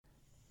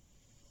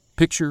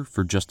Picture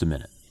for just a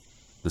minute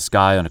the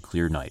sky on a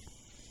clear night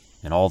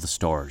and all the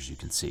stars you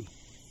can see.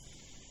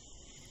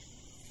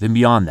 Then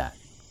beyond that,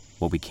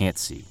 what we can't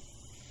see,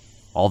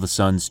 all the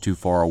suns too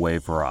far away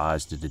for our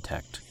eyes to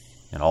detect,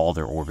 and all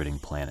their orbiting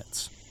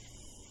planets.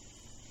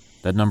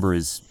 That number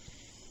is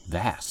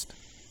vast.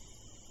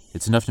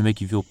 It's enough to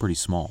make you feel pretty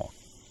small.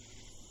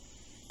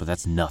 But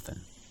that's nothing.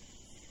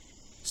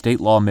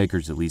 State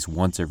lawmakers at least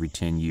once every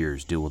 10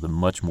 years deal with a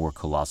much more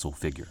colossal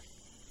figure: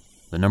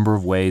 the number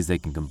of ways they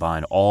can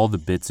combine all the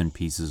bits and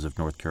pieces of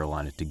North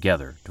Carolina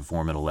together to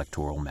form an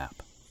electoral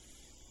map.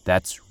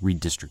 That's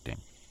redistricting.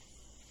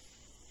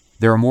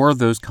 There are more of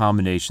those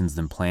combinations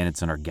than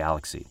planets in our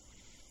galaxy,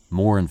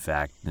 more, in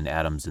fact, than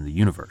atoms in the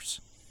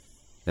universe.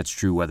 That's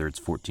true whether it's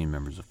 14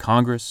 members of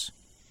Congress,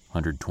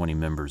 120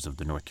 members of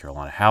the North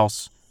Carolina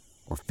House,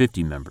 or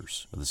 50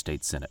 members of the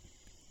state Senate.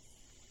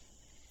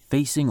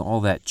 Facing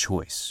all that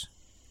choice,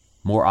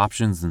 more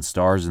options than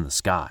stars in the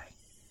sky,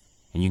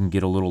 and you can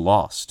get a little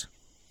lost.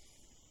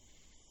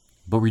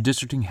 But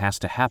redistricting has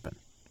to happen.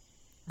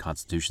 The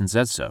Constitution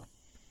says so.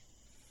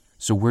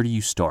 So where do you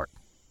start?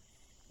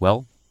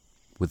 Well,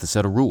 with a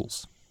set of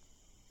rules.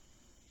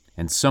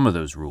 And some of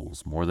those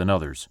rules, more than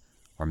others,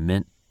 are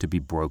meant to be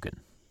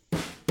broken.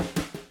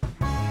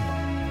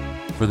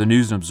 For the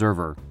News and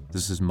Observer,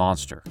 this is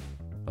Monster,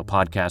 a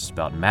podcast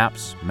about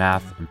maps,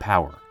 math, and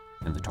power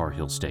in the Tar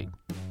Heel State.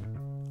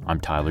 I'm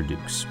Tyler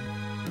Dukes.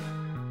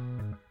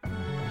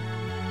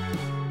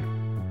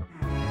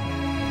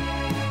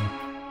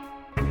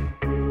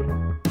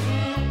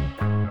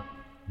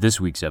 This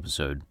week's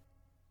episode,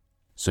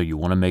 So You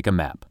Want to Make a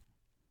Map.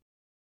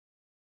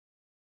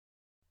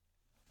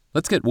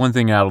 Let's get one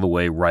thing out of the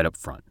way right up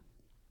front.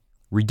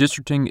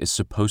 Redistricting is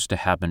supposed to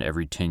happen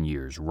every 10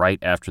 years, right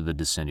after the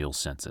decennial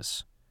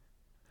census.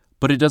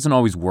 But it doesn't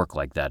always work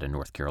like that in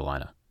North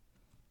Carolina.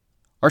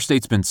 Our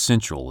state's been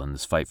central in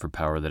this fight for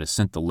power that has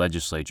sent the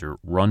legislature,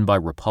 run by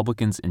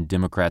Republicans and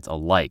Democrats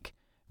alike,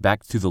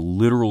 back to the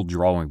literal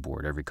drawing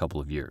board every couple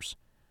of years.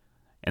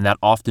 And that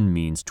often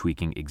means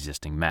tweaking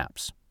existing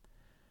maps.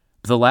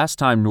 But the last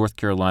time North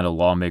Carolina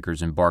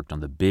lawmakers embarked on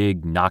the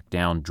big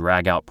knockdown,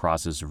 drag-out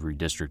process of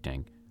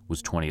redistricting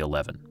was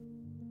 2011.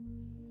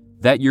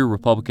 That year,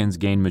 Republicans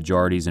gained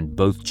majorities in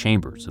both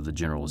chambers of the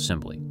General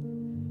Assembly.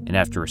 And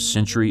after a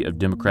century of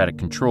Democratic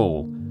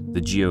control,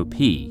 the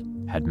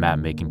GOP had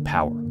map-making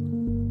power.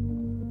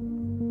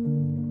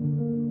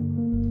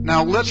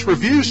 Now let's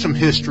review some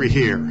history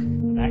here.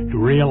 Act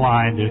to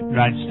realign the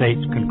United States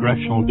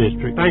congressional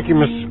district. Thank you,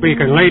 Mr.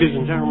 Speaker. Ladies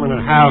and gentlemen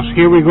of the House,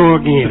 here we go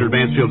again. Senator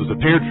Mansfield is a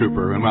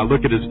paratrooper, and when I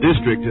look at his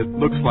district, it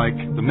looks like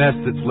the mess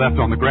that's left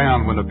on the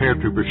ground when a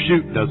paratrooper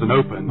chute doesn't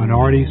open.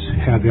 Minorities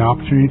have the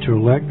opportunity to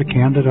elect the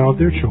candidate of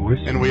their choice.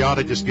 And we ought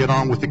to just get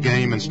on with the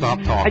game and stop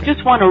talking. I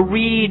just want to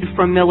read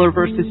from Miller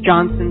versus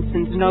Johnson,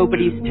 since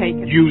nobody's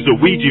taken. Use a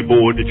Ouija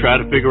board to try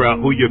to figure out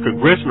who your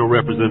congressional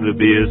representative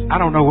is. I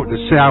don't know what to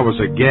say. I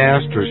was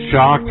aghast or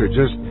shocked or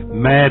just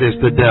mad as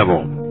the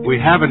devil. We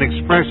have an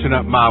expression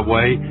up my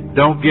way: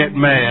 don't get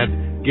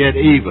mad, get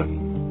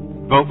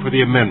even. Vote for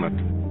the amendment.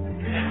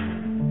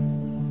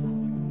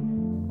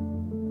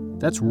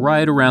 That's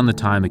right around the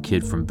time a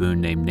kid from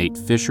Boone named Nate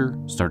Fisher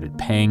started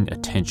paying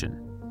attention.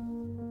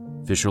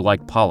 Fisher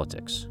liked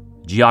politics,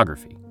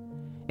 geography,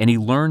 and he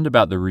learned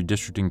about the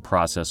redistricting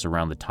process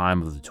around the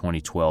time of the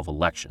 2012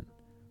 election,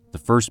 the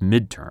first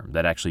midterm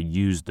that actually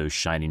used those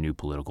shiny new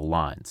political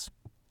lines.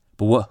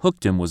 But what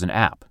hooked him was an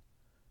app.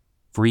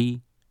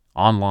 Free,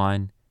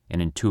 online,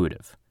 and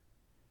intuitive.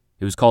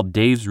 It was called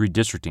Dave's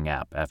Redistricting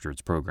app after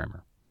its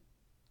programmer.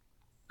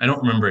 I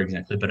don't remember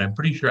exactly, but I'm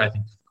pretty sure I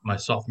think my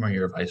sophomore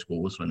year of high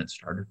school was when it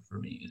started for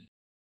me.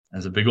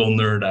 As a big old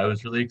nerd, I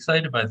was really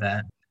excited by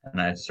that,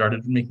 and I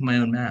started making my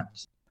own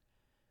maps.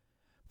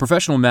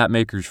 Professional map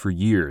makers for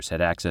years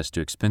had access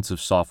to expensive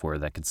software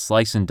that could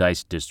slice and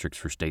dice districts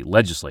for state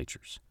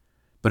legislatures.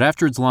 But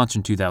after its launch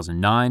in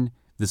 2009,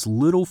 this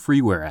little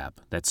freeware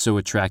app that so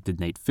attracted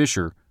Nate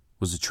Fisher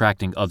was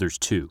attracting others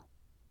too.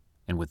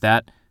 And with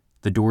that,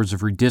 the doors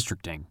of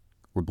redistricting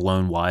were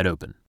blown wide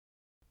open.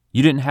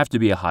 You didn't have to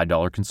be a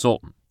high-dollar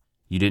consultant.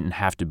 You didn't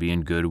have to be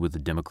in good with the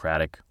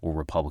Democratic or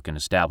Republican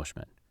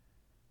establishment.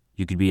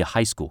 You could be a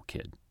high school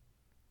kid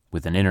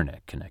with an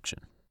internet connection.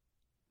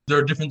 There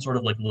are different sort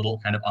of like little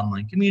kind of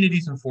online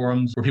communities and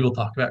forums where people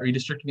talk about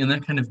redistricting, and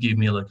that kind of gave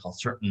me like a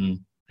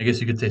certain, I guess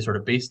you could say, sort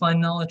of baseline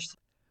knowledge.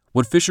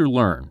 What Fisher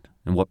learned,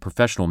 and what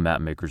professional map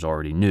makers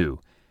already knew,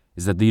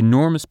 is that the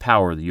enormous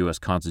power the U.S.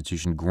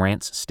 Constitution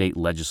grants state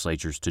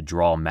legislatures to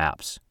draw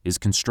maps is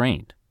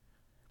constrained.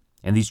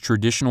 And these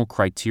traditional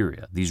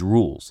criteria, these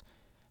rules,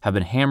 have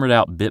been hammered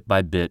out bit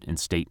by bit in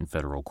state and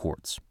federal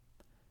courts.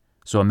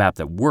 So a map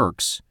that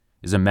works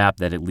is a map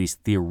that at least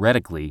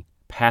theoretically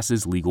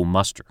passes legal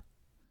muster.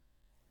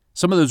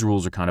 Some of those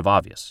rules are kind of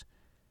obvious.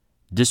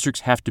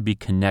 Districts have to be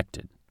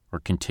connected or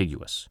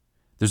contiguous.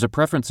 There's a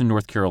preference in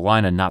North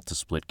Carolina not to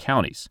split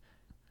counties.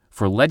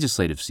 For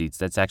legislative seats,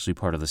 that's actually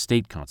part of the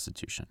state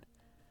constitution.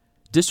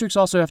 Districts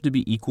also have to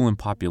be equal in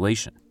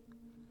population.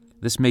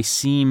 This may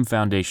seem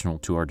foundational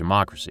to our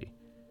democracy,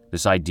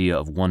 this idea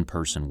of one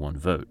person, one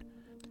vote.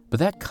 But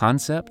that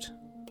concept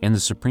and the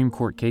Supreme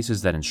Court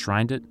cases that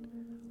enshrined it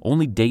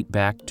only date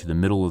back to the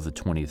middle of the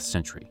 20th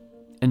century.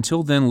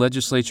 Until then,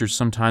 legislatures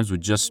sometimes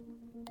would just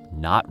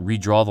not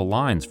redraw the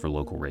lines for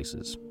local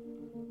races.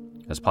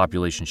 As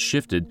population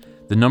shifted,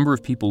 the number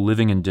of people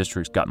living in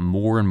districts got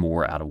more and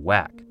more out of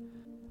whack.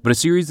 But a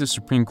series of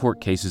Supreme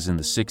Court cases in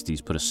the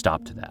 60s put a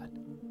stop to that.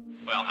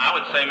 Well, I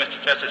would say,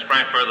 Mr. Justice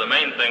Frankfurter, the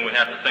main thing we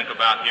have to think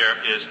about here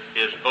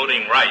is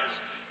voting rights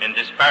and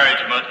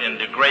disparagement and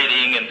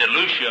degrading and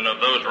dilution of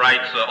those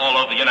rights all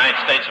over the United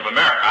States of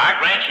America. I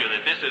grant you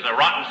that this is a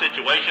rotten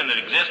situation that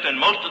exists in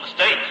most of the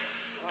states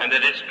and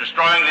that it's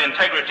destroying the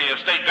integrity of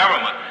state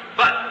government.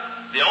 But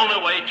the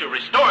only way to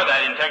restore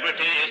that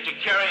integrity is to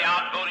carry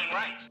out voting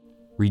rights.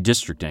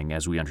 Redistricting,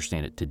 as we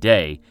understand it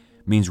today,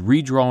 means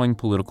redrawing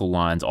political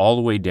lines all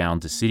the way down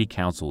to city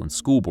council and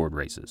school board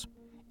races.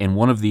 And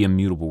one of the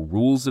immutable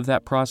rules of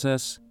that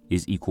process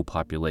is equal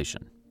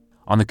population.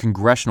 On the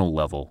congressional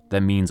level,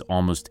 that means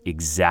almost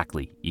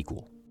exactly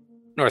equal.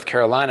 North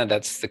Carolina,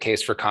 that's the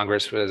case for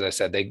Congress, but as I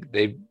said,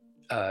 they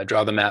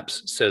draw the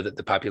maps so that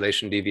the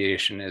population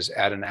deviation is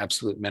at an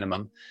absolute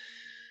minimum.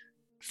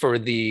 For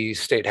the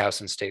State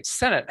House and State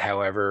Senate,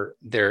 however,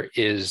 there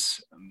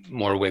is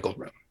more wiggle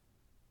room.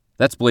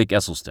 That's Blake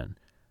Esselstyn,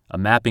 a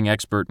mapping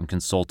expert and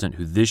consultant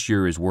who this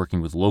year is working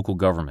with local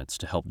governments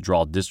to help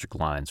draw district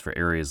lines for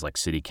areas like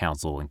city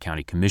council and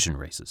county commission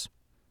races.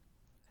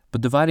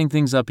 But dividing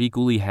things up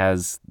equally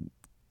has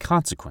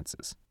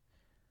consequences.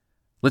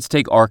 Let's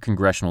take our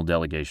congressional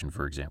delegation,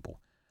 for example.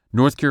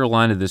 North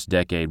Carolina this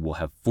decade will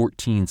have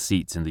 14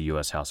 seats in the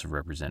U.S. House of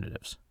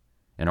Representatives.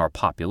 And our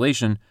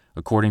population,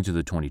 according to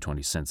the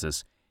 2020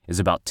 census, is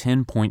about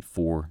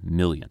 10.4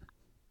 million.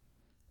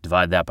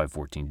 Divide that by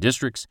 14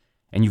 districts,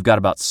 and you've got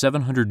about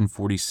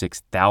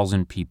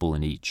 746,000 people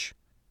in each.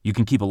 You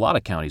can keep a lot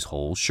of counties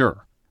whole,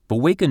 sure, but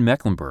Wake and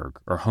Mecklenburg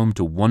are home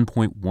to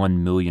 1.1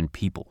 million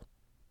people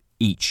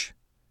each.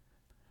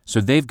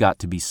 So they've got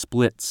to be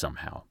split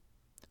somehow.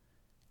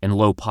 And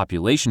low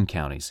population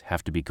counties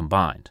have to be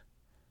combined.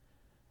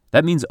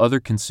 That means other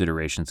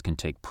considerations can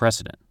take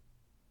precedent.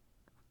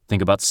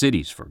 Think about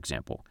cities, for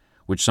example,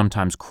 which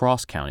sometimes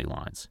cross county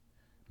lines.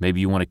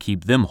 Maybe you want to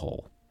keep them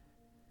whole.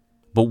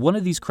 But one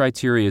of these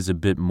criteria is a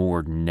bit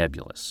more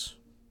nebulous.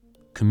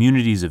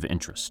 Communities of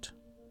interest.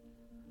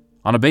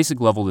 On a basic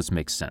level, this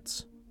makes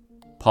sense.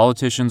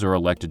 Politicians are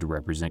elected to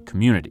represent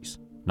communities,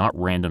 not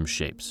random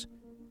shapes.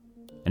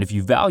 And if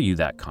you value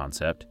that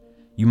concept,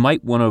 you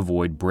might want to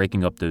avoid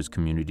breaking up those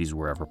communities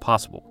wherever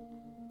possible.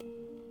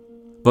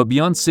 But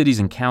beyond cities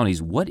and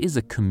counties, what is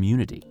a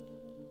community?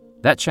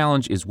 That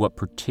challenge is what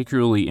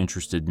particularly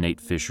interested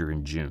Nate Fisher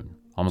in June,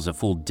 almost a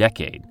full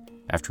decade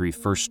after he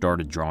first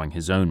started drawing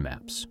his own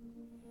maps.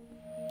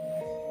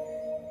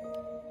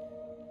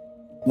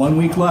 1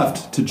 week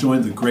left to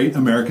join the Great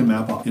American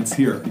Map-Off. It's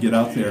here. Get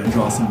out there and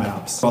draw some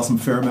maps. Draw some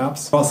fair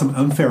maps. Draw some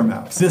unfair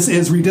maps. This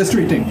is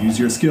redistricting. Use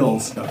your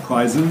skills. We've got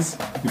prizes.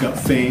 We've got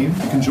fame.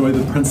 You can join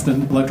the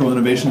Princeton Electoral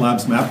Innovation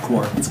Lab's Map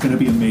Corps. It's going to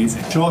be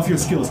amazing. Show off your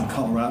skills in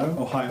Colorado,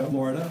 Ohio,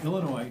 Florida,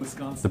 Illinois,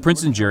 Wisconsin. The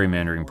Princeton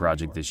Gerrymandering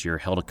Project this year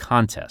held a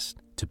contest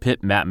to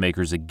pit map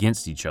makers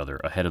against each other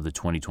ahead of the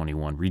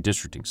 2021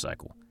 redistricting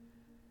cycle.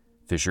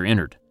 Fisher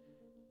entered,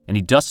 and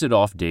he dusted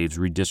off Dave's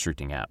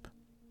redistricting app.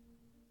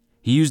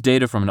 He used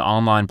data from an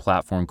online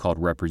platform called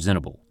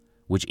Representable,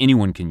 which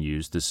anyone can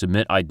use to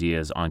submit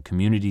ideas on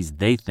communities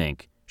they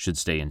think should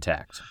stay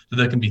intact. So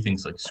that can be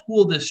things like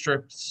school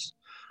districts,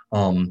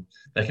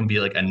 that can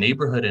be like a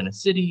neighborhood in a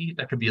city,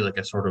 that could be like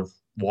a sort of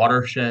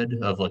watershed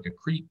of like a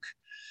creek.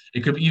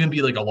 It could even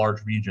be like a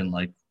large region,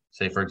 like,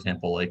 say, for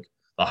example, like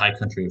the high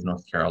country of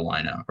North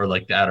Carolina, or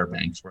like the Outer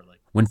Banks.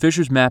 When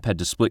Fisher's map had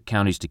to split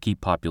counties to keep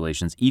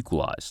populations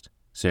equalized,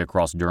 say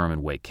across Durham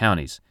and Wake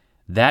counties,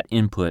 that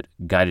input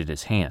guided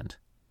his hand.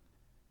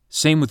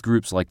 Same with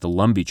groups like the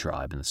Lumbee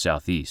tribe in the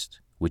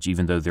Southeast, which,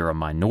 even though they're a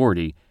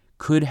minority,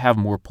 could have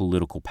more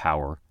political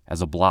power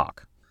as a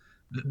bloc.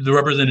 The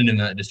representative in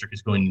that district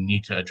is going to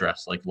need to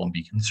address like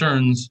Lumbee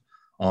concerns.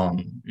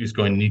 He's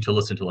going to need to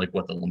listen to like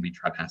what the Lumbee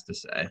tribe has to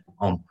say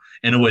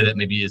in a way that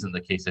maybe isn't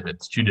the case if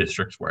it's two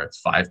districts where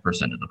it's 5% of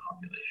the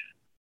population.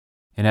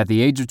 And at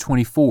the age of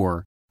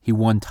 24, he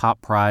won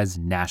top prize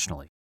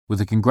nationally with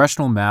a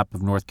congressional map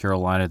of North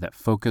Carolina that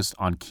focused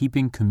on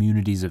keeping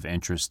communities of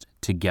interest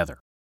together.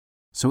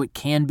 So it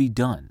can be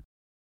done.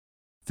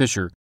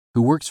 Fisher,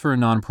 who works for a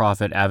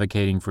nonprofit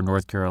advocating for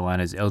North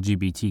Carolina's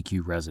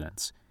LGBTQ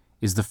residents,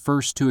 is the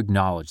first to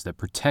acknowledge that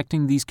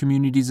protecting these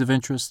communities of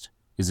interest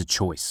is a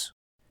choice.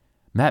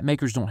 Map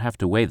makers don't have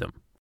to weigh them.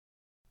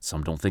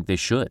 Some don't think they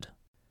should.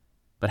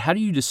 But how do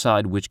you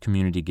decide which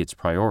community gets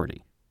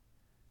priority?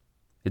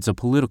 It's a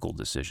political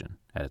decision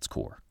at its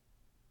core.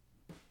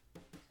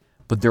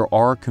 But there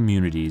are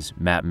communities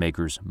map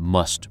makers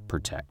must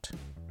protect.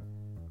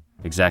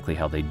 Exactly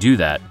how they do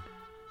that,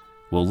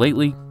 well,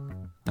 lately,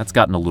 that's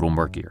gotten a little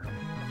murkier.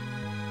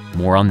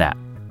 More on that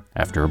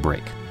after a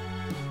break.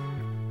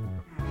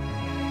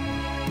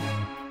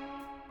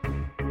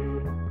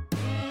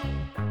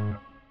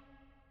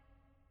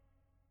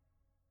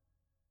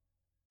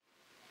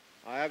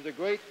 I have the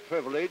great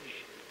privilege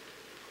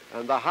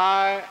and the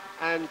high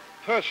and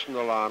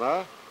personal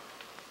honor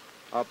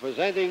of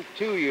presenting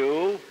to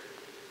you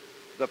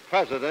the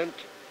President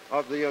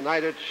of the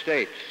United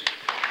States.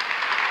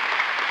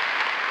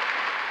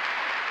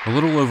 A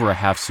little over a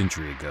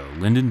half-century ago,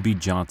 Lyndon B.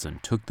 Johnson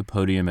took the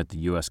podium at the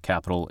U.S.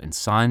 Capitol and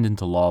signed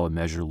into law a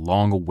measure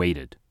long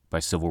awaited by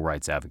civil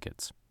rights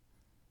advocates.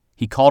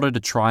 He called it a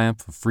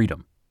triumph of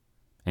freedom,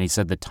 and he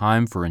said the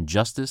time for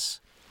injustice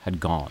had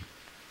gone.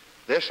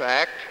 This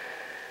act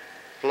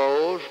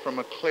flows from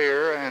a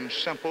clear and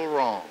simple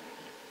wrong.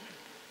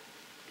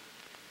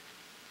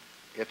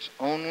 Its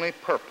only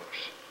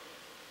purpose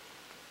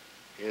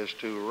is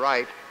to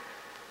right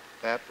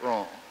that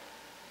wrong.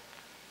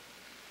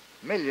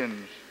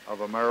 Millions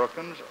of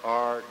Americans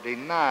are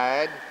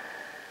denied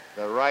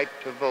the right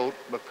to vote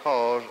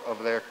because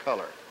of their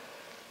color.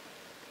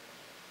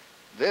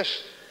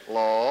 This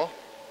law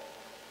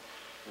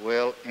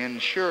will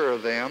ensure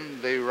them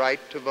the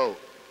right to vote.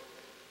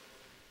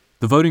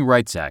 The Voting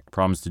Rights Act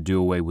promised to do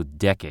away with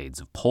decades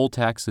of poll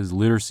taxes,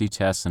 literacy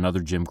tests, and other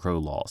Jim Crow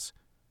laws.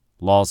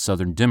 Laws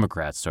Southern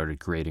Democrats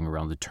started creating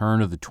around the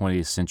turn of the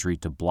 20th century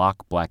to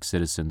block black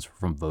citizens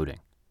from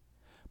voting.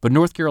 But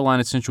North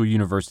Carolina Central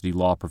University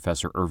law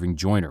professor Irving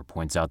Joyner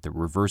points out that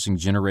reversing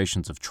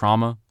generations of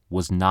trauma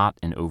was not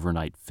an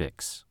overnight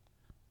fix.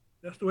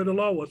 That's the way the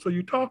law was. So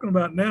you're talking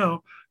about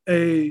now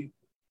a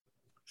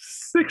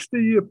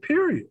 60-year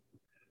period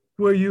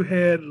where you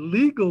had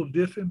legal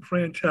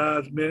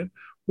disenfranchisement,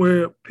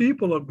 where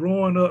people are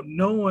growing up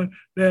knowing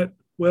that,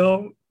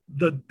 well,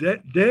 the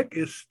deck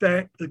is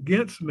stacked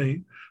against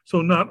me.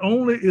 So not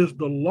only is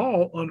the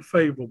law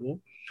unfavorable,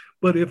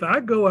 but if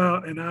I go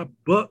out and I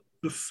buck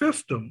the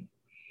system,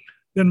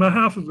 then my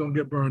house is going to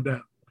get burned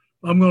down.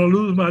 I'm going to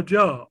lose my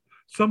job.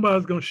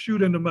 Somebody's going to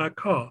shoot into my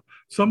car.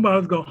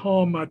 Somebody's going to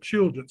harm my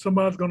children.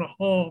 Somebody's going to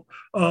harm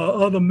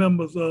other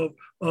members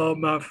of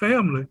my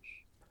family.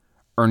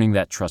 Earning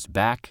that trust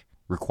back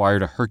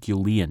required a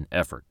Herculean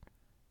effort,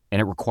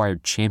 and it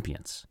required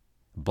champions,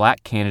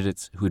 black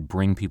candidates who would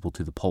bring people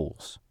to the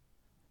polls.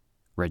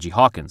 Reggie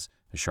Hawkins,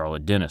 a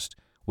Charlotte dentist,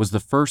 was the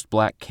first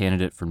black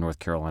candidate for North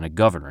Carolina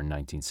governor in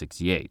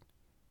 1968.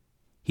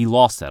 He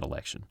lost that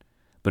election,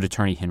 but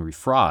attorney Henry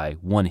Fry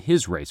won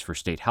his race for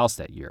state house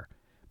that year,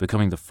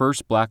 becoming the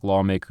first black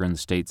lawmaker in the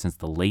state since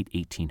the late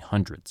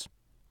 1800s.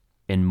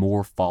 And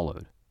more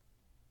followed.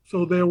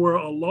 So there were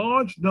a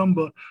large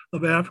number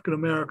of African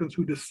Americans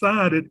who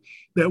decided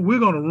that we're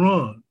going to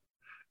run.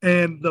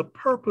 And the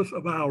purpose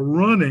of our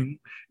running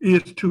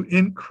is to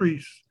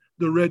increase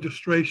the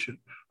registration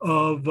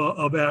of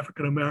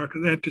African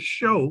Americans and to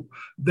show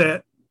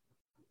that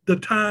the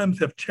times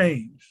have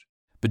changed.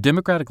 But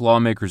Democratic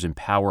lawmakers in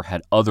power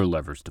had other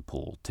levers to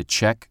pull to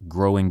check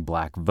growing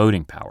black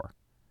voting power.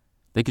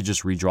 They could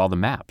just redraw the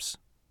maps.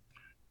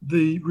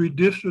 The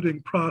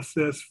redistricting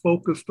process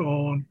focused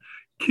on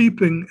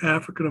keeping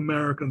African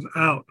Americans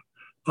out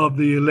of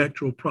the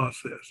electoral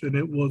process, and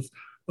it was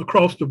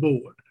across the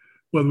board,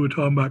 whether we're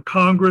talking about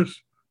Congress,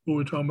 or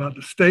we're talking about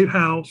the State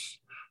House,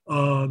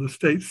 the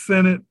State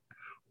Senate,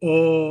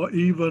 or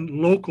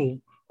even local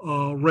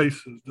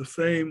races. The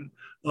same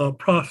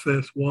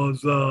process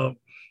was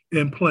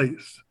in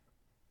place.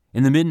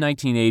 In the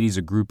mid-1980s,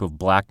 a group of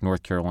black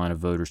North Carolina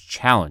voters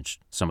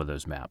challenged some of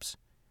those maps,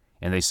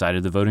 and they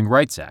cited the Voting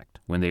Rights Act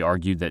when they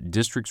argued that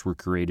districts were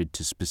created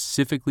to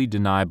specifically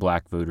deny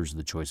black voters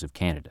the choice of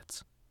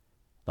candidates.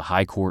 The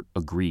High Court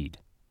agreed.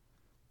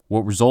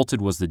 What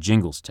resulted was the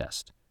Jingles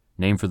test,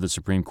 named for the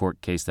Supreme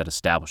Court case that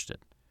established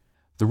it.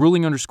 The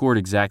ruling underscored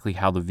exactly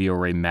how the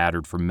VRA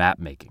mattered for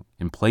map-making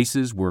in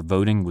places where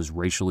voting was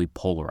racially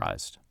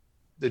polarized.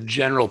 The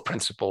general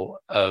principle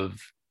of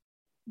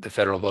the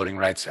Federal Voting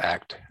Rights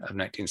Act of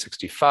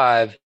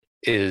 1965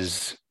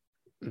 is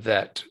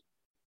that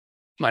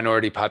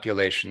minority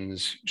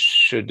populations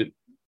should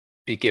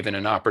be given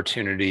an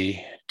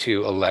opportunity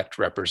to elect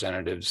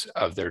representatives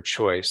of their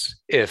choice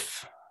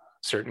if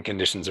certain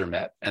conditions are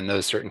met. And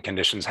those certain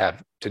conditions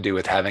have to do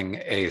with having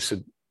a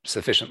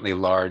sufficiently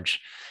large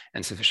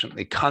and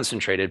sufficiently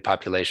concentrated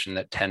population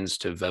that tends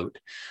to vote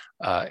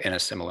in a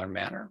similar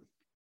manner.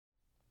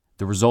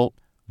 The result,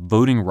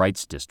 voting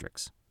rights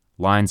districts,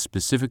 lines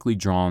specifically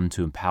drawn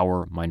to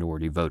empower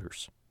minority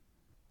voters.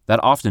 That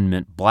often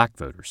meant black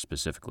voters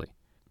specifically.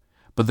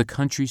 But the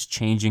country's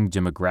changing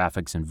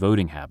demographics and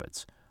voting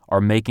habits are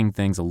making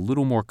things a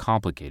little more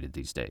complicated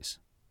these days.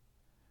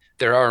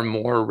 There are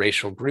more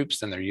racial groups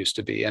than there used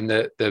to be. And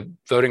the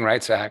Voting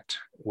Rights Act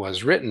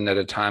was written at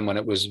a time when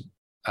it was,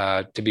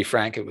 to be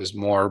frank, it was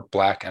more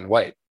black and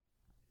white.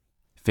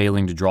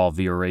 Failing to draw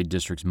VRA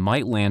districts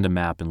might land a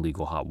map in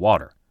legal hot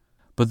water,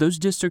 but those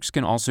districts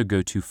can also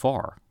go too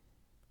far.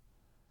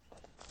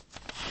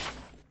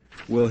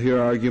 We'll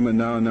hear argument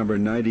now number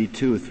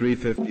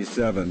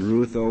 92-357,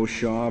 Ruth O.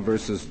 Shaw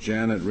versus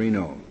Janet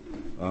Reno.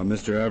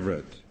 Mr.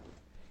 Everett.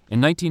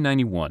 In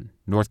 1991,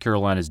 North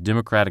Carolina's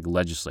Democratic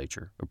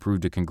legislature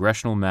approved a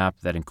congressional map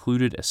that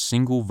included a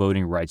single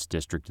voting rights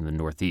district in the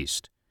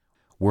Northeast,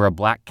 where a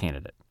black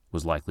candidate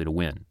was likely to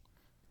win.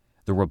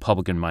 The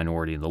Republican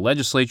minority in the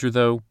legislature,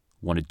 though,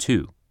 wanted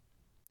 2.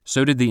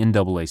 So did the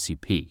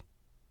NAACP.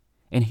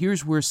 And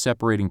here's where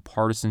separating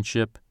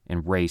partisanship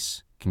and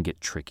race can get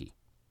tricky.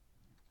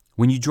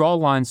 When you draw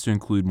lines to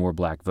include more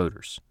black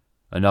voters,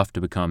 enough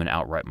to become an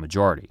outright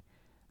majority,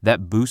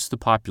 that boosts the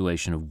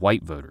population of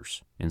white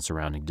voters in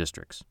surrounding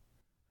districts.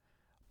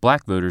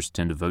 Black voters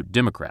tend to vote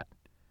Democrat,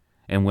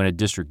 and when a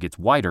district gets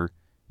whiter,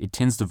 it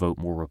tends to vote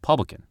more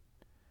Republican.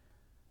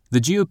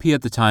 The GOP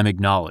at the time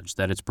acknowledged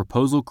that its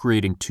proposal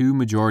creating 2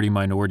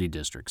 majority-minority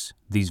districts,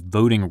 these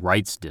voting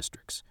rights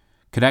districts,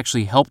 could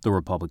actually help the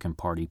Republican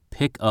Party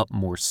pick up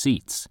more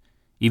seats,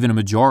 even a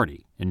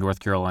majority in North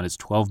Carolina's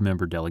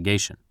 12-member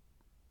delegation.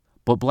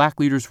 But black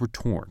leaders were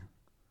torn.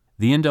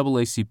 The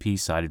NAACP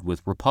sided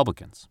with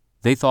Republicans.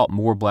 They thought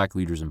more black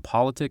leaders in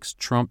politics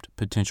trumped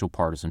potential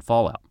partisan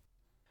fallout.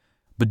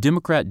 But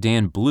Democrat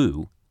Dan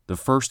Blue, the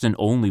first and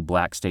only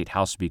black state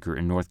House Speaker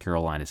in North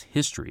Carolina's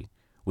history,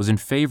 was in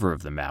favor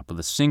of the map with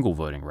a single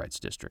voting rights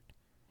district,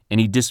 and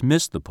he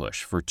dismissed the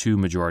push for 2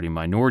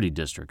 majority-minority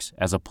districts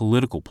as a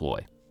political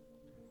ploy.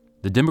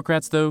 The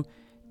Democrats, though,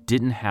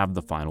 didn't have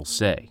the final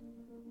say.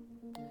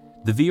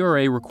 The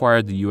VRA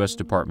required the U.S.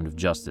 Department of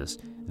Justice,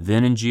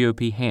 then in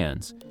GOP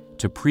hands,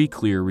 to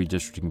pre-clear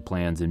redistricting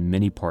plans in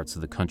many parts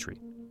of the country,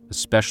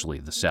 especially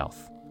the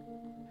South.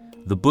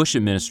 The Bush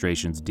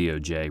administration's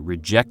DOJ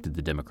rejected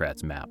the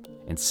Democrats' map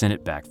and sent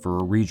it back for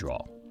a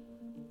redraw.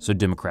 So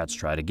Democrats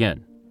tried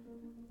again.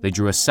 They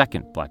drew a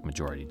second black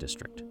majority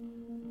district.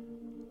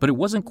 But it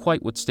wasn't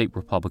quite what state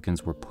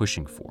Republicans were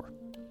pushing for.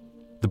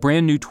 The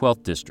brand new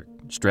 12th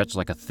district stretched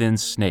like a thin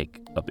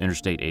snake up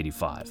Interstate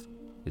 85,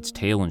 its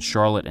tail in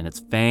Charlotte and its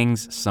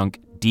fangs sunk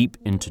deep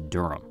into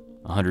Durham,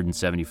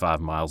 175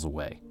 miles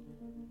away.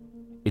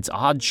 Its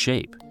odd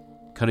shape,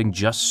 cutting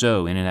just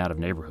so in and out of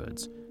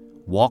neighborhoods,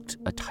 walked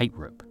a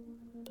tightrope.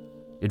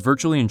 It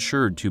virtually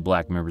ensured 2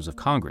 black members of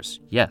Congress,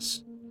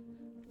 yes,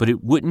 but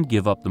it wouldn't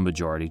give up the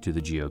majority to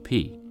the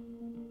GOP.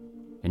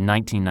 In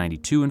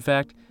 1992, in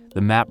fact,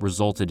 the map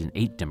resulted in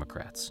 8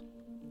 Democrats,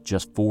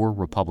 just 4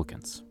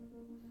 Republicans.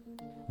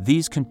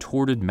 These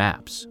contorted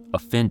maps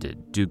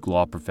offended Duke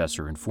law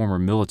professor and former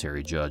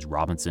military judge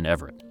Robinson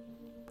Everett.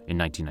 In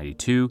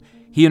 1992,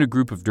 he and a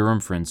group of Durham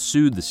friends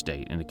sued the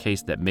state in a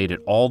case that made it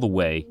all the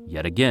way,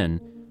 yet again,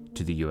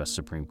 to the U.S.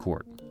 Supreme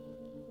Court.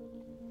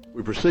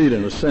 We proceed,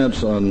 in a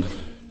sense, on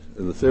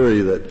the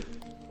theory that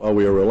while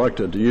we are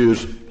reluctant to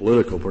use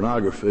political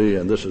pornography,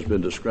 and this has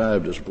been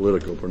described as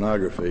political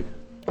pornography,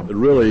 that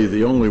really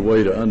the only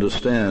way to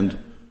understand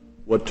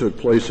what took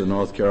place in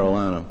North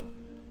Carolina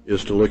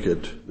is to look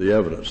at the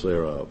evidence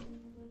thereof.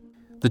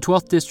 The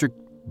 12th District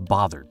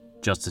bothered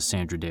Justice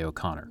Sandra Day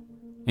O'Connor,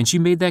 and she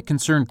made that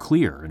concern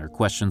clear in her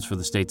questions for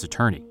the state's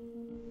attorney.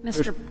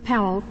 Mr.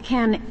 Powell,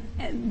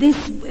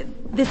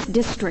 this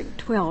District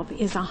 12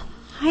 is a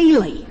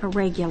highly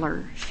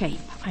irregular shape.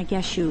 I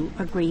guess you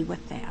agree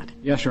with that.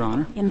 Yes, Your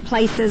Honor. In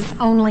places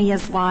only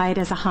as wide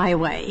as a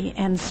highway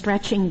and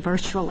stretching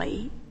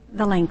virtually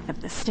the length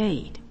of the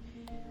state.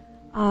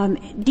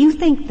 Do you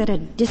think that a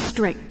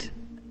district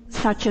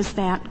such as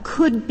that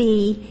could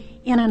be,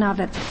 in and of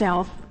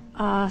itself,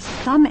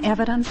 some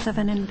evidence of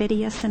an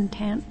invidious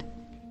intent?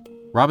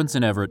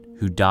 Robinson Everett,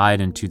 who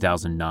died in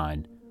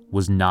 2009,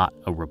 was not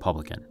a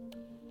Republican.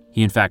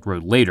 He in fact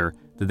wrote later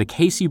that the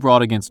case he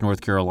brought against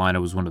North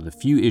Carolina was one of the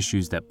few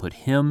issues that put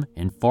him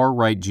and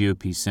far-right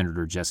GOP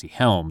Senator Jesse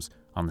Helms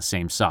on the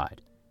same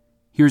side.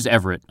 Here's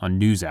Everett on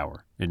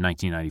NewsHour in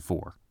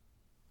 1994.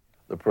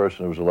 The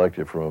person who was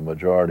elected from a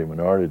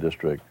majority-minority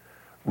district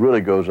really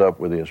goes up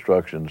with the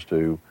instructions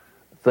to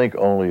think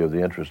only of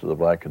the interests of the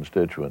black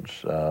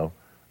constituents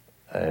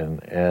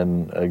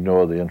and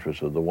ignore the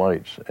interests of the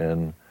whites.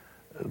 And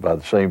by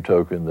the same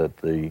token that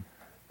the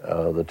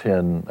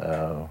 10,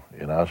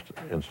 in our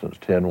instance,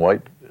 10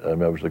 white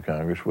members of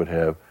Congress would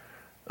have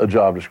a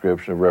job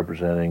description of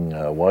representing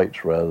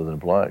whites rather than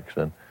blacks.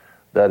 And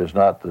that is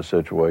not the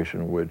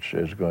situation which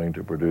is going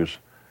to produce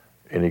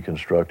any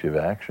constructive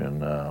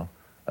action.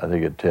 I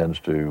think it tends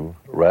to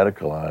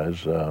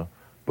radicalize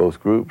both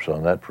groups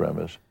on that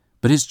premise.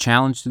 But his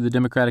challenge to the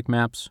Democratic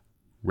maps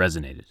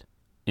resonated.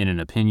 In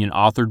an opinion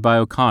authored by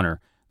O'Connor,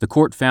 the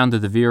court found that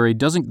the VRA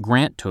doesn't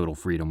grant total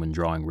freedom when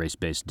drawing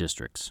race-based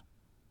districts.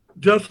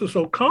 Justice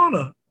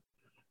O'Connor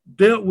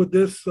dealt with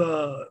this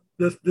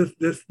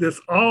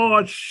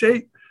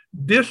odd-shaped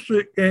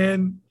district,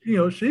 and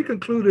she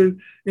concluded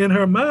in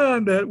her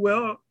mind that,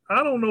 well,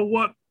 I don't know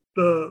what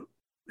the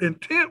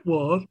intent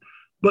was,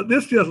 but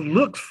this just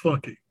looks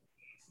funky.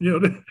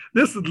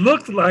 This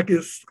looks like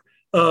it's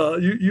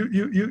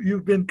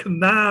you've been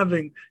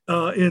conniving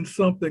in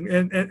something,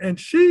 and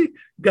she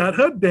got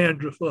her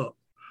dandruff up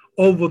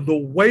over the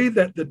way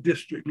that the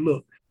district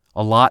looked.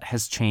 A lot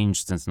has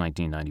changed since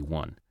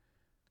 1991.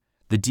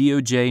 The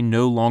DOJ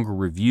no longer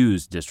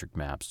reviews district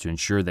maps to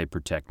ensure they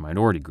protect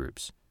minority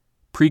groups.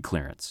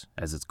 Preclearance,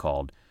 as it's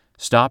called,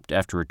 stopped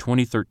after a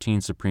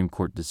 2013 Supreme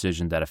Court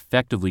decision that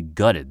effectively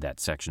gutted that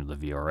section of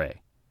the VRA.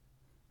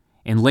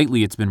 And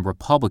lately it's been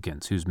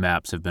Republicans whose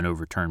maps have been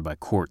overturned by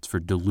courts for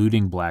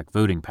diluting black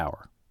voting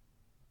power.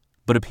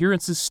 But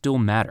appearances still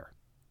matter.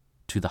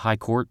 To the High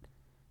Court,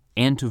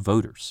 and to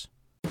voters.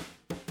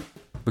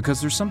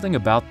 Because there's something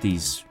about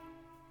these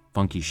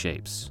funky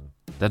shapes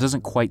that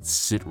doesn't quite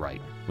sit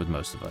right with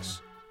most of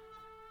us.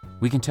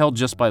 We can tell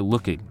just by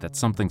looking that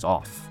something's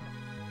off,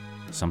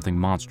 something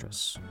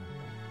monstrous.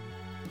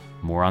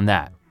 More on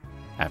that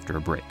after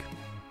a break.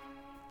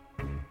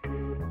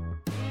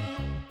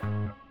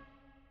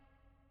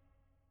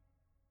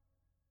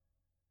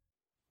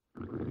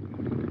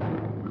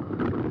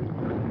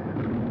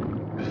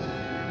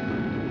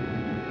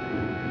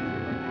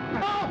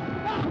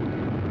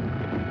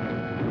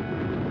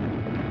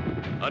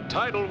 A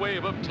tidal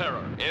wave of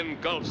terror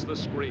engulfs the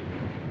screen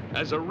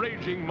as a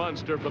raging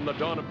monster from the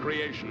dawn of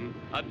creation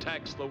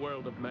attacks the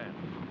world of man.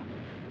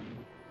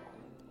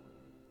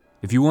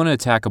 If you want to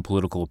attack a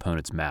political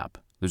opponent's map,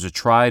 there's a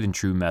tried and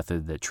true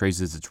method that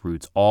traces its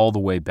roots all the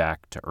way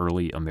back to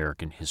early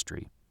American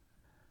history.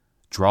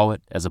 Draw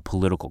it as a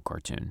political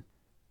cartoon.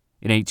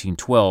 In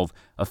 1812,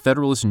 a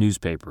Federalist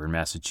newspaper in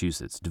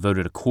Massachusetts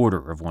devoted a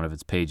quarter of one of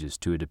its pages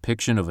to a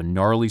depiction of a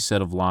gnarly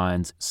set of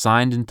lines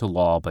signed into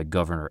law by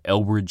Governor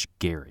Elbridge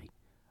Gerry,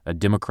 a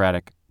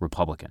Democratic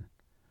Republican.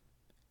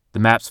 The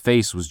map's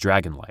face was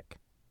dragon-like,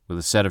 with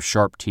a set of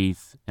sharp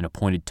teeth and a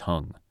pointed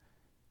tongue.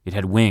 It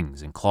had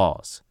wings and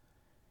claws.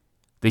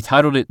 They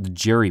titled it the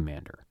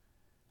Gerrymander,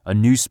 a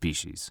new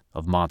species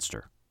of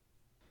monster.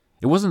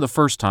 It wasn't the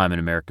first time an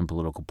American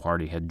political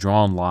party had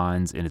drawn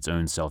lines in its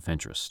own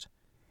self-interest.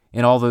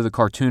 And although the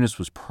cartoonist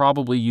was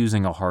probably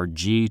using a hard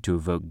G to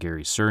evoke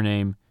Gerry's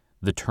surname,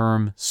 the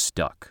term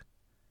stuck.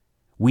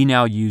 We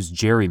now use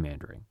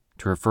gerrymandering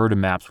to refer to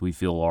maps we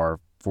feel are,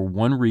 for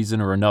one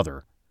reason or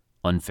another,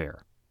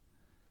 unfair.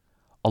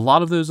 A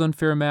lot of those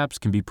unfair maps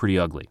can be pretty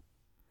ugly.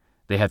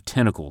 They have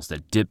tentacles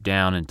that dip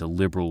down into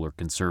liberal or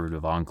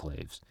conservative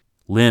enclaves,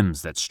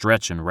 limbs that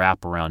stretch and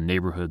wrap around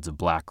neighborhoods of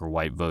black or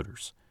white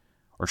voters,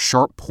 or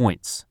sharp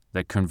points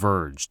that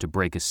converge to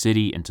break a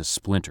city into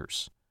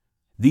splinters.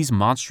 These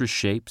monstrous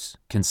shapes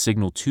can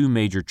signal two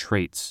major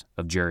traits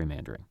of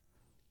gerrymandering.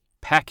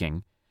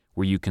 Packing,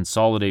 where you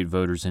consolidate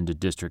voters into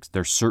districts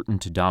they're certain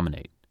to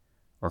dominate,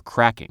 or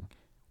cracking,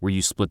 where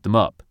you split them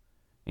up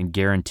and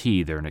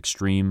guarantee they're an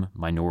extreme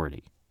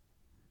minority.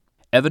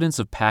 Evidence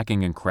of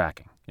packing and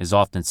cracking is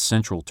often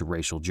central to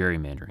racial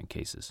gerrymandering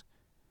cases.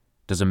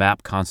 Does a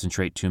map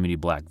concentrate too many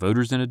black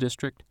voters in a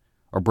district,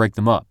 or break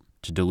them up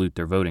to dilute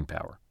their voting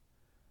power?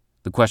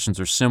 The questions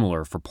are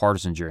similar for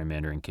partisan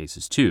gerrymandering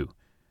cases too,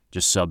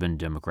 just sub in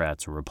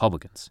Democrats or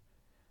Republicans.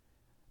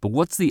 But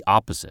what's the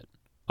opposite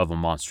of a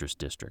monstrous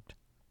district?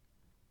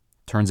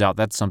 Turns out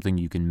that's something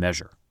you can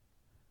measure.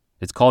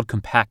 It's called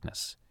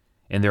compactness,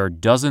 and there are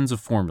dozens of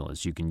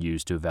formulas you can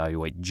use to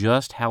evaluate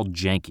just how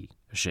janky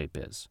a shape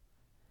is.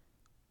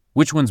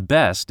 Which one's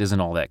best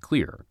isn't all that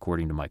clear,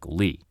 according to Michael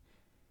Lee.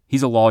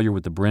 He's a lawyer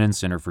with the Brennan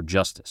Center for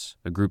Justice,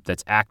 a group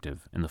that's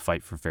active in the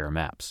fight for fair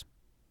maps.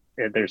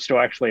 There's still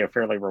actually a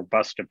fairly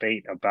robust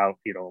debate about,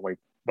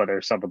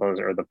 whether some of those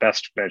are the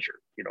best measure.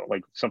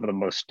 Some of the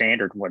most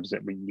standard ones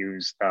that we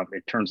use,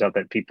 it turns out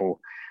that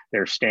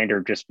they're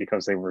standard just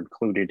because they were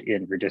included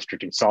in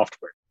redistricting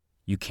software.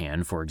 You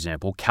can, for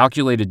example,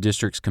 calculate a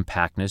district's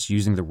compactness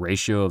using the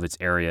ratio of its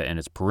area and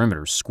its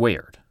perimeters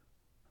squared.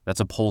 That's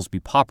a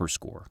Polsby-Popper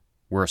score,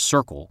 where a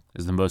circle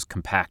is the most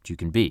compact you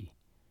can be.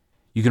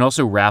 You can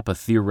also wrap a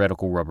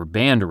theoretical rubber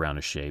band around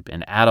a shape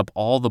and add up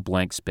all the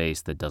blank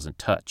space that doesn't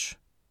touch.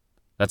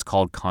 That's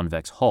called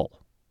convex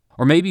hull.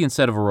 Or maybe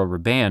instead of a rubber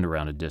band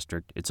around a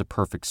district, it's a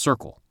perfect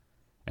circle.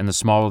 And the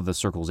smaller the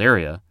circle's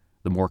area,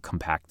 the more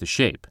compact the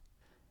shape.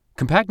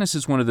 Compactness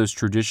is one of those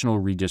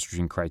traditional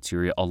redistricting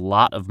criteria a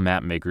lot of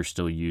map makers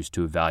still use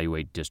to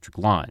evaluate district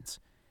lines.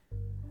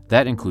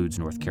 That includes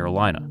North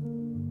Carolina.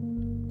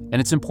 And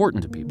it's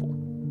important to people.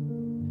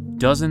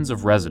 Dozens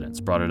of residents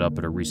brought it up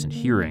at a recent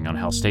hearing on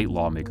how state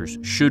lawmakers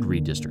should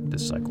redistrict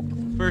this cycle.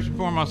 First and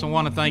foremost, I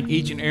want to thank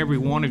each and every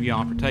one of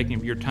y'all for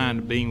taking your time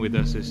to being with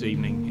us this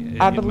evening.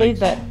 I believe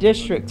that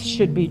districts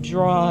should be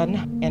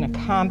drawn in a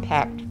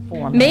compact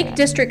format. Make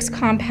districts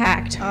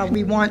compact.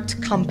 We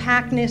want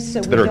compactness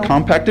so that are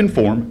compact in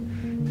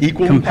form,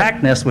 equal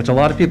compactness, which a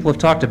lot of people have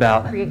talked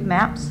about. Create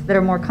maps that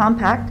are more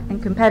compact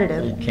and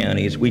competitive.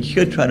 Counties, we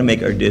should try to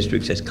make our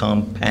districts as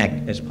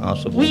compact as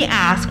possible. We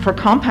ask for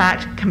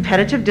compact,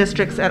 competitive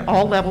districts at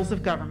all levels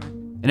of government.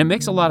 And it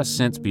makes a lot of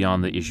sense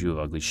beyond the issue of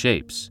ugly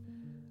shapes.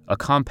 A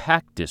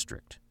compact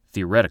district,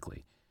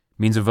 theoretically,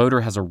 means a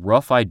voter has a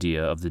rough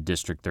idea of the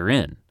district they're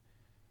in,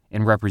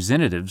 and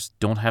representatives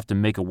don't have to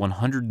make a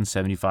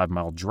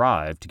 175-mile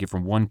drive to get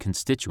from one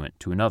constituent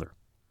to another.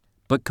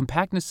 But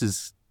compactness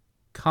is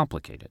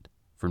complicated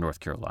for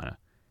North Carolina.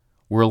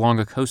 We're along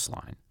a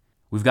coastline.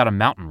 We've got a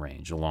mountain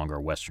range along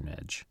our western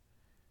edge.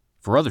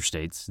 For other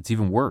states, it's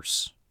even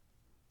worse.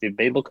 It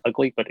may look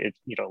ugly, but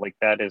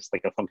that is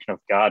like a function of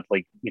God,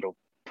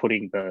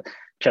 putting the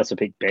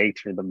Chesapeake Bay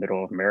through the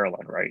middle of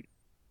Maryland, right?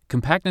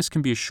 Compactness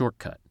can be a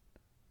shortcut,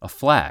 a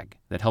flag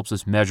that helps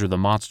us measure the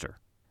monster,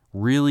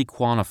 really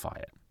quantify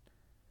it.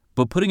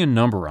 But putting a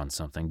number on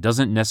something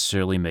doesn't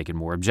necessarily make it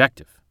more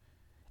objective.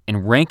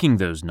 And ranking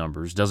those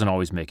numbers doesn't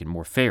always make it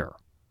more fair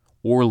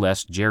or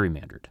less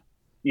gerrymandered.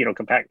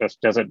 compactness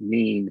doesn't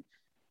mean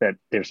that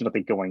there's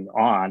nothing going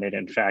on. And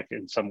in fact,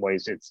 in some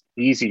ways, it's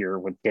easier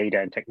with data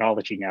and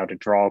technology now to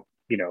draw,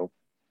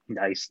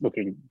 nice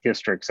looking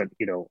districts that,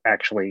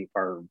 actually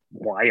are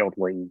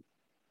wildly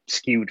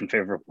skewed in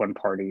favor of one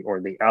party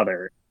or the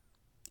other.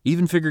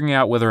 Even figuring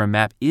out whether a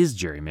map is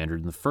gerrymandered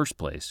in the first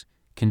place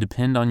can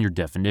depend on your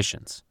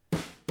definitions.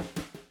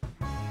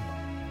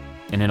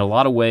 And in a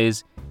lot of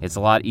ways, it's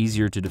a lot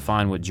easier to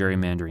define what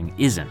gerrymandering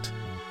isn't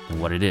than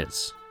what it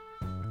is.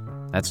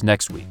 That's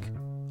next week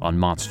on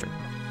Monster.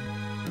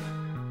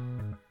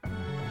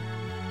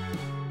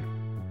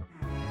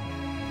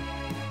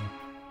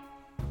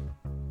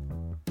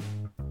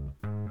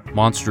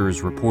 Monster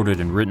is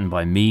reported and written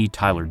by me,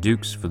 Tyler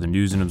Dukes, for the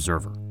News and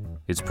Observer.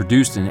 It's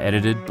produced and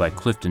edited by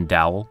Clifton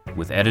Dowell,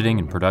 with editing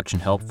and production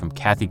help from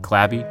Kathy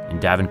Clabby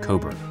and Davin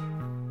Coburn.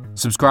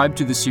 Subscribe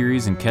to the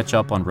series and catch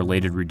up on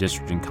related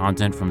redistricting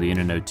content from the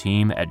InnoKnow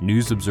team at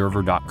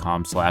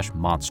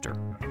newsobserver.com/monster.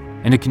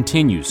 And to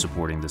continue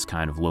supporting this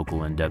kind of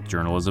local in-depth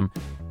journalism,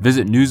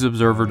 visit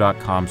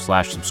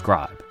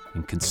newsobserver.com/subscribe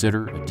and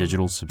consider a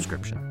digital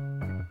subscription.